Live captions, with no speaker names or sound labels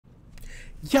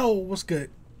Yo, what's good?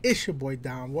 It's your boy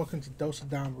Dom. Welcome to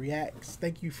DoseofDomREACTS.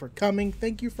 Thank you for coming.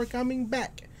 Thank you for coming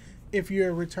back. If you're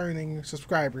a returning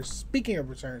subscriber, speaking of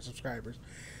returning subscribers,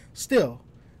 still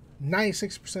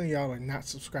 96% of y'all are not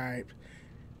subscribed.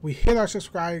 We hit our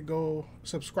subscriber goal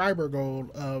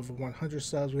of 100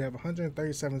 subs. We have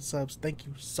 137 subs. Thank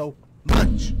you so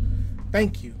much.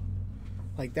 Thank you.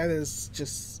 Like, that is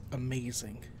just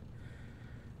amazing.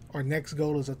 Our next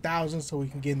goal is 1,000 so we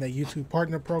can get in the YouTube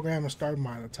partner program and start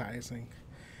monetizing.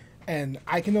 And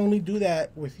I can only do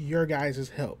that with your guys'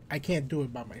 help. I can't do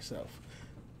it by myself.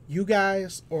 You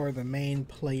guys are the main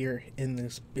player in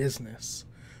this business.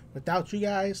 Without you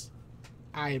guys,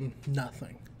 I'm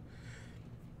nothing.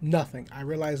 Nothing. I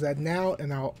realize that now,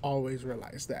 and I'll always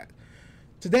realize that.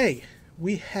 Today,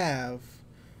 we have,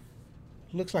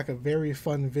 looks like a very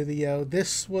fun video.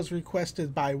 This was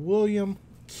requested by William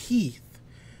Keith.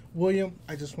 William,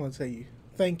 I just want to tell you,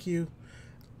 thank you.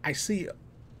 I see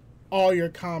all your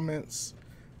comments.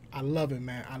 I love it,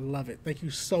 man. I love it. Thank you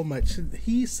so much.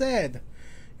 He said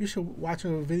you should watch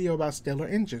a video about stellar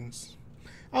engines.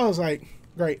 I was like,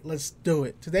 great, let's do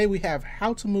it. Today we have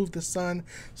How to Move the Sun,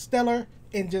 Stellar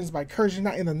Engines by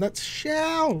Kurzgesagt in a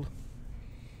nutshell.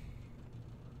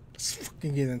 Let's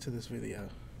fucking get into this video.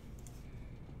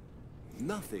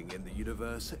 Nothing in the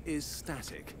universe is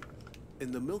static.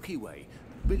 In the Milky Way,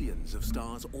 billions of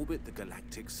stars orbit the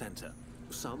galactic center.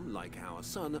 Some, like our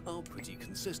sun, are pretty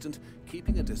consistent,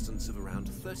 keeping a distance of around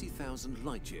 30,000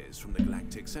 light-years from the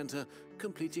galactic center,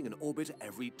 completing an orbit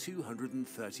every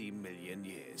 230 million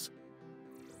years.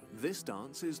 This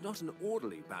dance is not an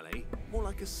orderly ballet, more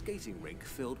like a skating rink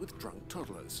filled with drunk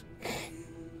toddlers.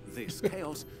 This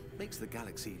chaos makes the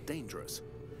galaxy dangerous.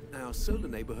 Our solar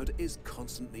neighborhood is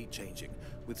constantly changing,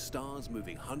 with stars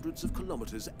moving hundreds of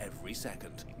kilometers every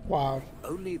second. Wow.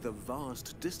 Only the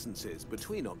vast distances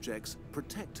between objects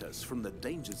protect us from the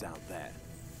dangers out there.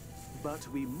 But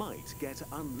we might get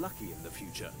unlucky in the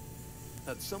future.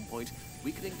 At some point,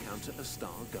 we could encounter a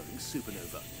star going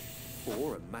supernova,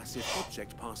 or a massive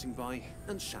object passing by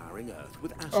and showering Earth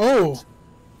with asteroids. Oh.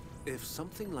 If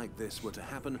something like this were to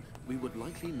happen, we would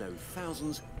likely know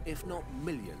thousands, if not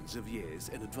millions of years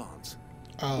in advance.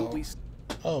 Oh. But we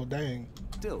Dang.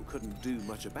 still couldn't do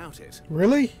much about it.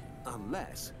 Really?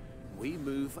 Unless we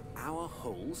move our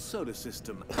whole solar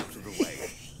system out of the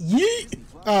way. Yeet.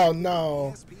 Oh,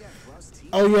 no.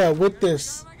 Oh, yeah, with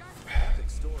this.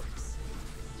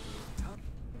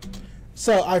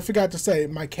 So, I forgot to say,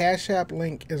 my Cash App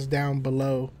link is down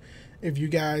below. If you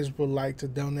guys would like to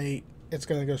donate, it's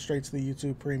going to go straight to the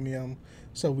YouTube Premium,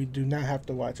 so we do not have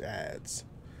to watch ads.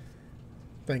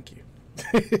 Thank you.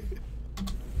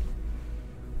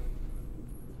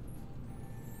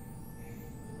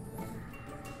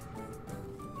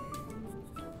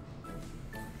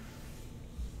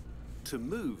 To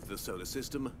move the solar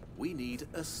system, we need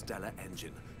a stellar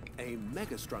engine, a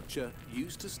megastructure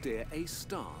used to steer a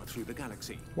star through the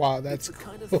galaxy. Wow, that's It's the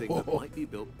kind of thing that might be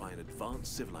built by an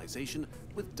advanced civilization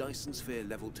with Dyson sphere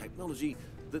level technology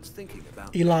that's thinking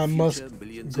about Elon the Musk's future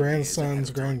millions grandson's of years ahead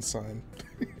of grandson.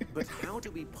 time. But how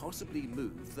do we possibly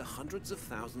move the hundreds of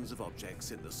thousands of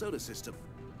objects in the solar system?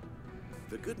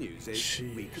 The good news is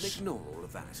we can Jeez. ignore all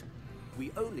of that.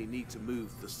 We only need to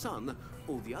move the sun.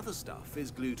 All the other stuff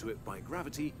is glued to it by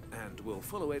gravity and will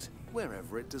follow it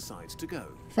wherever it decides to go.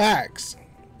 Facts.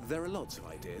 There are lots of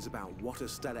ideas about what a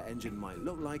stellar engine might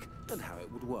look like and how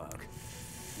it would work.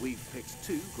 We've picked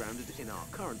two grounded in our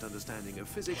current understanding of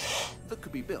physics that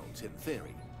could be built in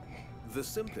theory. The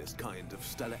simplest kind of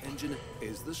stellar engine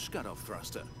is the Scutoff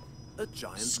thruster, a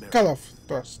giant mirror. Scutoff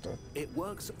thruster. It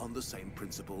works on the same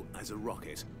principle as a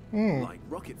rocket. Like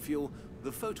rocket fuel,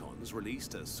 the photons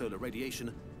released as solar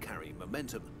radiation carry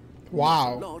momentum.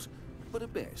 Wow. Not a lot, but a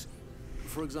bit.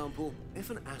 For example,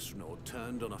 if an astronaut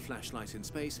turned on a flashlight in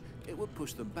space, it would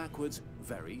push them backwards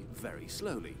very, very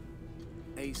slowly.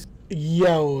 A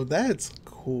Yo, that's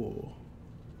cool.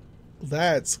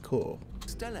 That's cool.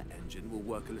 stellar engine will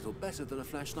work a little better than a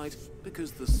flashlight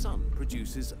because the sun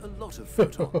produces a lot of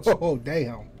photons. Oh,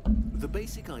 damn. The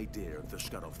basic idea of the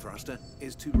Scutoff thruster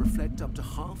is to reflect up to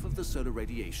half of the solar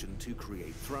radiation to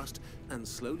create thrust and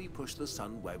slowly push the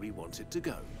sun where we want it to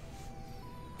go.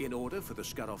 In order for the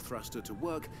Scutoff thruster to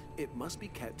work, it must be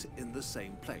kept in the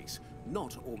same place,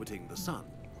 not orbiting the sun.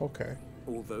 Okay.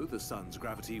 Although the sun's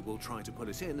gravity will try to pull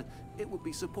it in, it will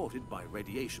be supported by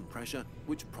radiation pressure,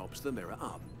 which props the mirror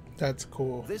up. That's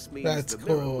cool. This means That's the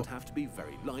mirror cool. would have to be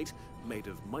very light, made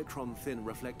of micron-thin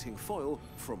reflecting foil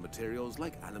from materials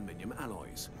like aluminium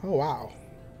alloys. Oh, wow.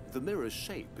 The mirror's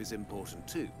shape is important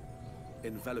too.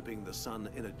 Enveloping the sun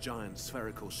in a giant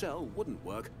spherical shell wouldn't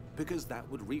work because that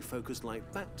would refocus light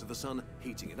back to the sun,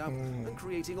 heating it up and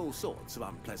creating all sorts of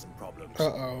unpleasant problems.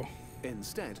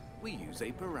 Instead, we use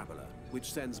a parabola,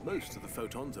 which sends most of the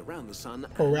photons around the sun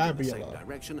and in the same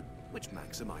direction, which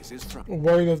maximizes thrust.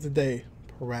 Word of the day,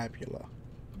 parabola.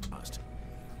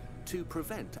 To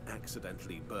prevent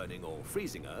accidentally burning or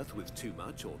freezing Earth with too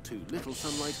much or too little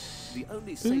sunlight, the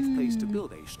only safe place to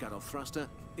build a Shkadov thruster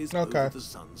is over the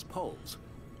sun's poles.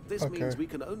 This means we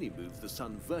can only move the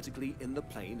sun vertically in the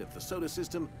plane of the solar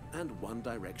system and one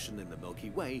direction in the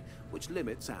Milky Way, which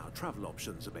limits our travel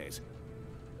options a bit.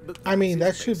 But I mean,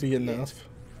 that should be enough.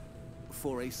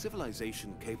 For a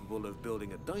civilization capable of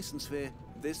building a Dyson sphere,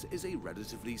 this is a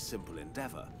relatively simple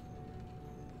endeavor.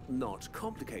 Not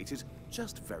complicated,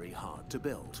 just very hard to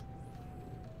build.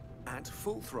 At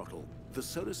full throttle, the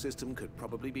solar system could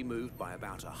probably be moved by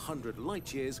about 100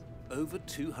 light years over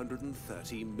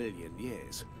 230 million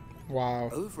years. Wow.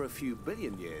 Over a few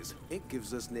billion years, it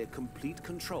gives us near complete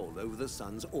control over the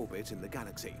sun's orbit in the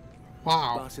galaxy.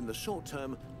 Wow. But in the short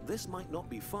term, this might not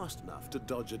be fast enough to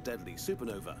dodge a deadly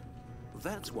supernova.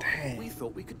 That's why we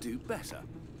thought we could do better.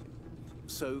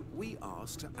 So we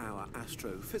asked our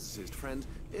astrophysicist friend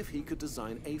if he could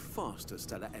design a faster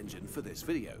stellar engine for this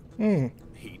video.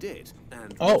 He did,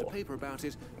 and wrote a paper about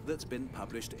it that's been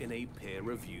published in a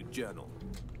peer-reviewed journal.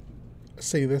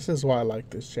 See, this is why I like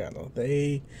this channel.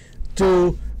 They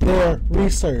do their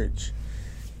research.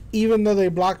 Even though they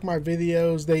block my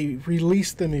videos, they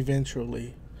release them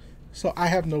eventually. So I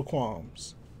have no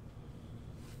qualms.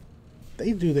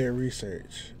 They do their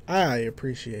research. I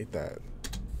appreciate that.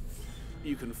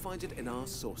 You can find it in our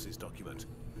sources document.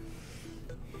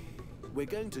 We're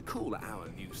going to call our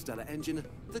new stellar engine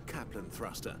the Kaplan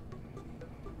thruster.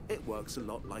 It works a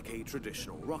lot like a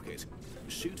traditional rocket.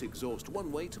 Shoot exhaust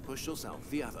one way to push yourself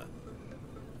the other.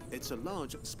 It's a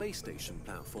large space station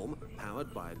platform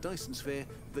powered by a Dyson sphere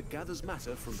that gathers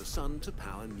matter from the sun to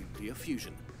power nuclear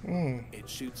fusion. It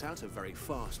shoots out a very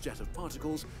fast jet of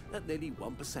particles at nearly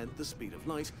 1% the speed of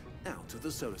light out of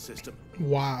the solar system.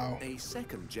 Wow. A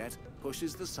second jet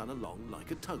pushes the sun along like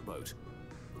a tugboat.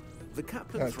 The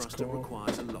Kaplan thruster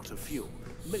requires a lot of fuel,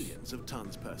 millions of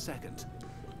tons per second.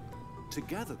 To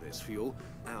gather this fuel,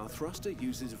 our thruster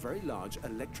uses very large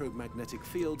electromagnetic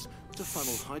fields to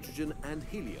funnel hydrogen and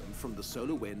helium from the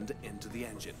solar wind into the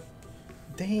engine.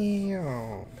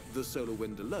 Damn. The solar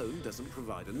wind alone doesn't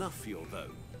provide enough fuel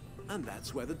though, and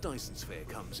that's where the Dyson sphere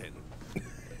comes in.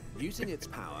 Using its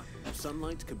power,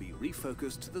 sunlight can be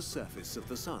refocused to the surface of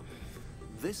the sun.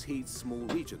 This heats small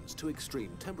regions to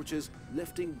extreme temperatures,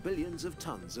 lifting billions of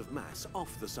tons of mass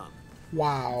off the sun.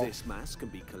 Wow. This mass can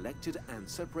be collected and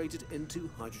separated into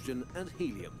hydrogen and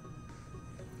helium.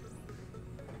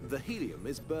 The helium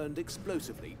is burned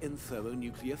explosively in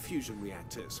thermonuclear fusion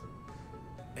reactors.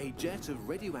 A jet of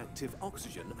radioactive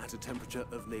oxygen at a temperature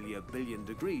of nearly 1 billion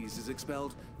degrees is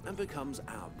expelled and becomes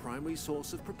our primary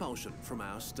source of propulsion from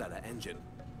our stellar engine.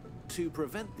 To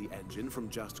prevent the engine from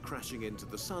just crashing into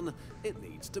the sun, it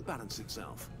needs to balance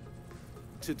itself.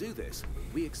 To do this,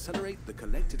 we accelerate the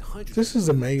collected hydrogen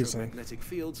electromagnetic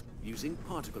fields using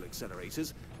particle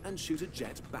accelerators and shoot a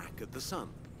jet back at the sun.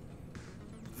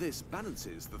 This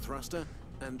balances the thruster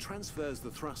and transfers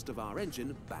the thrust of our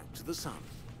engine back to the sun.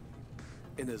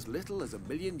 In as little as 1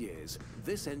 million years,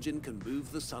 this engine can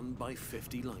move the sun by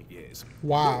 50 light years.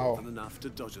 Wow. More than enough to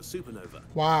dodge a supernova.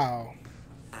 Wow.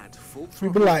 At full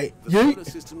throttle, the solar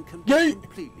system can be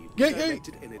completely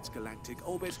redirected in its galactic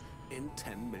orbit in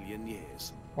 10 million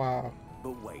years. Wow.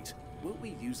 But wait, won't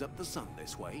we use up the sun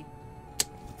this way?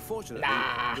 Fortunately,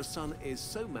 the sun is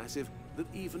so massive that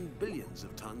even billions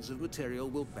of tons of material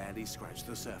will barely scratch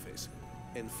the surface.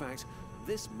 In fact,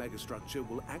 this megastructure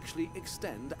will actually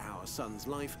extend our sun's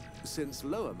life, since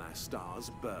lower mass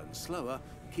stars burn slower,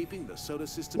 keeping the solar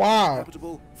system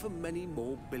habitable for many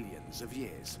more billions of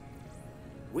years.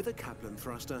 With a Kaplan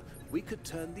thruster, we could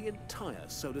turn the entire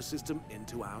solar system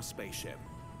into our spaceship.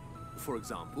 For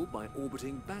example, by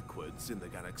orbiting backwards in the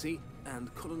galaxy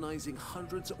and colonizing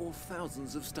hundreds or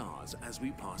thousands of stars as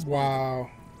we pass by them.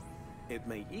 It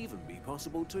may even be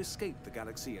possible to escape the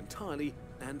galaxy entirely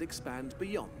and expand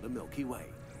beyond the Milky Way.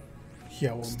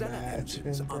 Yo, stellar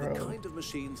engines are the kind of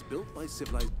machines built by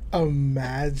civilized.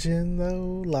 Imagine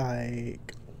though,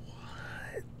 like,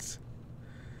 what?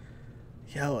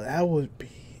 Yo, that would be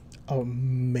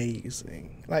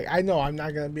amazing. Like, I know I'm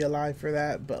not gonna be alive for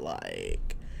that, but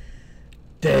like,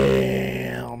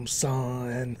 damn,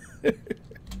 son.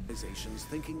 Civilizations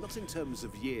thinking not in terms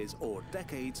of years or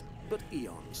decades, but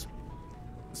eons.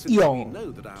 Since we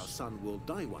know that our sun will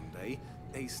die one day,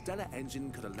 a stellar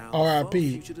engine could allow far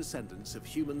future descendants of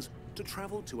humans to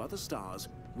travel to other stars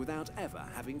without ever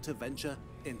having to venture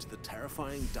into the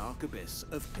terrifying dark abyss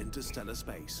of interstellar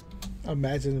space.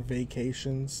 Imagine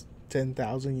vacations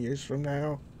 10,000 years from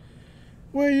now.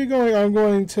 Where are you going? I'm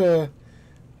going to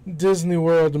Disney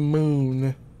World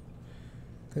Moon.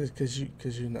 Because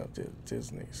you know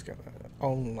Disney's gonna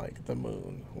own like the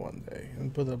moon one day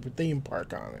and put a theme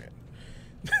park on it.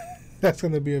 That's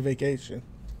gonna be a vacation.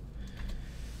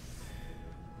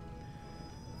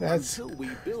 Until we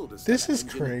build a this is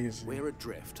engine, crazy. We're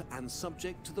adrift and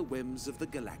subject to the whims of the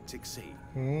galactic sea.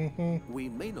 We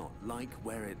may not like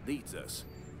where it leads us.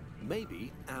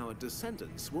 Maybe our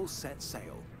descendants will set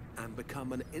sail and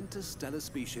become an interstellar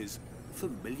species for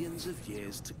millions of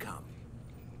years to come.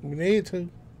 We need to.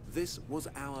 This was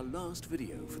our last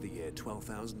video for the year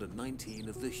 12,019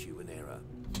 of the human era.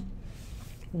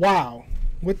 Wow.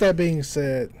 With that being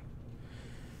said,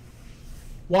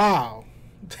 wow.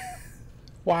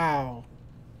 Wow.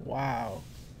 Wow.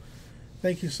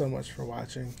 Thank you so much for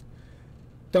watching.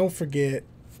 Don't forget,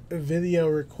 video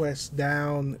requests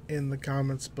down in the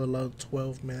comments below,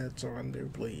 12 minutes or under,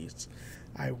 please.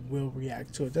 I will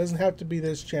react to it. Doesn't have to be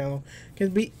this channel. It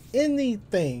can be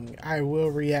anything. I will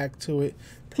react to it.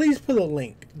 Please put a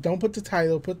link. Don't put the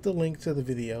title. Put the link to the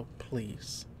video,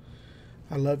 please.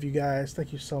 I love you guys.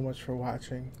 Thank you so much for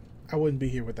watching. I wouldn't be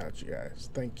here without you guys.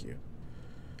 Thank you.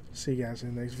 See you guys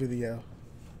in the next video.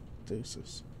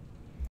 Deuces.